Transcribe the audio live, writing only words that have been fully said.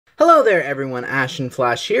Hello there everyone,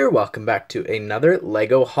 Ashnflash here. Welcome back to another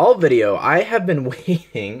LEGO haul video. I have been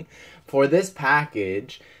waiting for this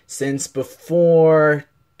package since before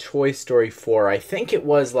Toy Story 4. I think it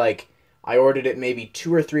was like, I ordered it maybe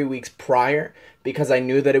 2 or 3 weeks prior because I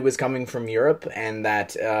knew that it was coming from Europe and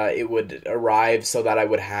that it would arrive so that I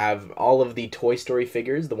would have all of the Toy Story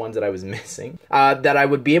figures, the ones that I was missing, that I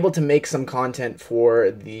would be able to make some content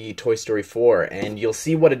for the Toy Story 4, and you'll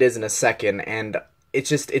see what it is in a second. And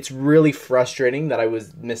it's really frustrating that I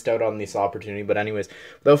missed out on this opportunity. But anyways,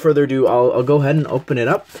 without further ado, I'll go ahead and open it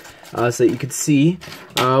up so that you can see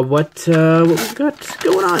what we've got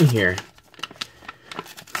going on here.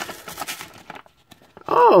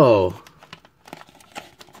 Oh,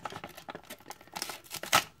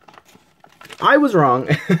 I was wrong.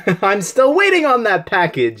 I'm still waiting on that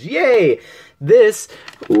package. Yay! This,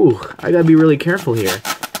 ooh, I gotta be really careful here.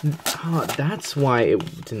 Oh, that's why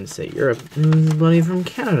it didn't say Europe. It's bloody from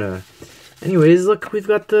Canada. Anyways, look, we've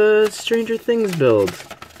got the Stranger Things build.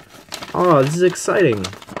 Oh, this is exciting.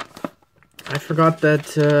 I forgot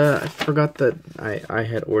that I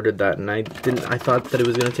had ordered that, and I thought that it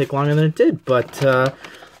was gonna take longer than it did. But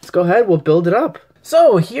let's go ahead. We'll build it up.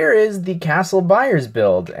 So here is the Castle Buyers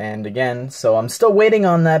build, and again, so I'm still waiting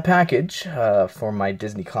on that package for my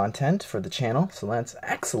Disney content for the channel. So that's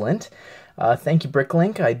excellent. Thank you,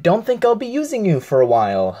 Bricklink. I don't think I'll be using you for a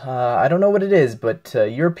while. I don't know what it is, but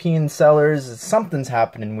European sellers, something's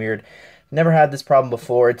happening weird. Never had this problem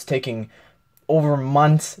before. It's taking over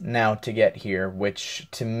months now to get here, which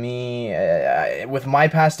to me, with my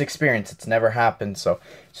past experience, it's never happened, so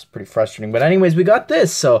it's pretty frustrating. But anyways, we got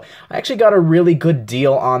this, so I actually got a really good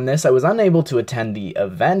deal on this. I was unable to attend the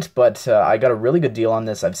event, but I got a really good deal on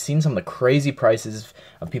this. I've seen some of the crazy prices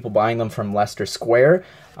of people buying them from Leicester Square,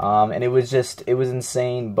 and it was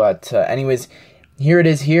insane. But anyways, here it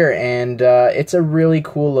is here, and it's a really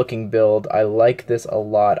cool looking build. I like this a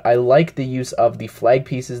lot. I like the use of the flag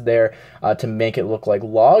pieces there to make it look like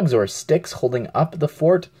logs or sticks holding up the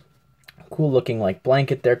fort. Cool looking like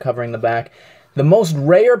blanket there covering the back. The most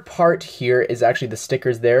rare part here is actually the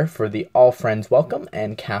stickers there for the All Friends Welcome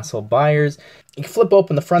and Castle Buyers. You can flip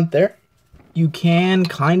open the front there. You can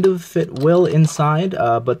kind of fit Will inside,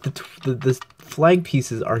 but the flag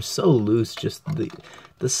pieces are so loose, just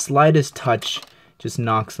the slightest touch just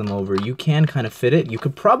knocks them over. You can kind of fit it. You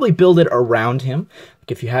could probably build it around him.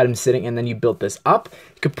 Like if you had him sitting and then you built this up,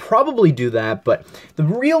 you could probably do that. But the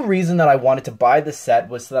real reason that I wanted to buy the set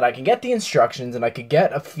was so that I could get the instructions and I could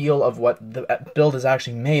get a feel of what the build is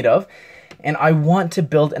actually made of. And I want to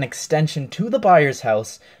build an extension to the buyer's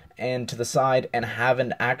house and to the side and have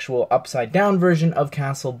an actual upside down version of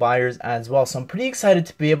Castle Buyers as well. So I'm pretty excited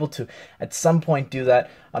to be able to at some point do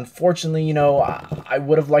that. Unfortunately, you know, I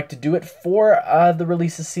would have liked to do it for the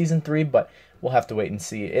release of Season 3, but we'll have to wait and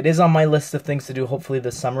see. It is on my list of things to do hopefully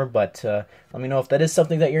this summer, but let me know if that is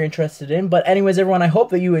something that you're interested in. But anyways, everyone, I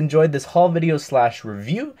hope that you enjoyed this haul video /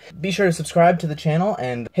 review. Be sure to subscribe to the channel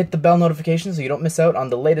and hit the bell notification so you don't miss out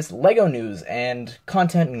on the latest LEGO news and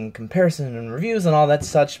content and comparison and reviews and all that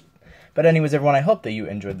such. But anyways, everyone, I hope that you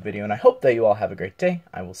enjoyed the video, and I hope that you all have a great day.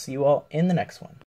 I will see you all in the next one.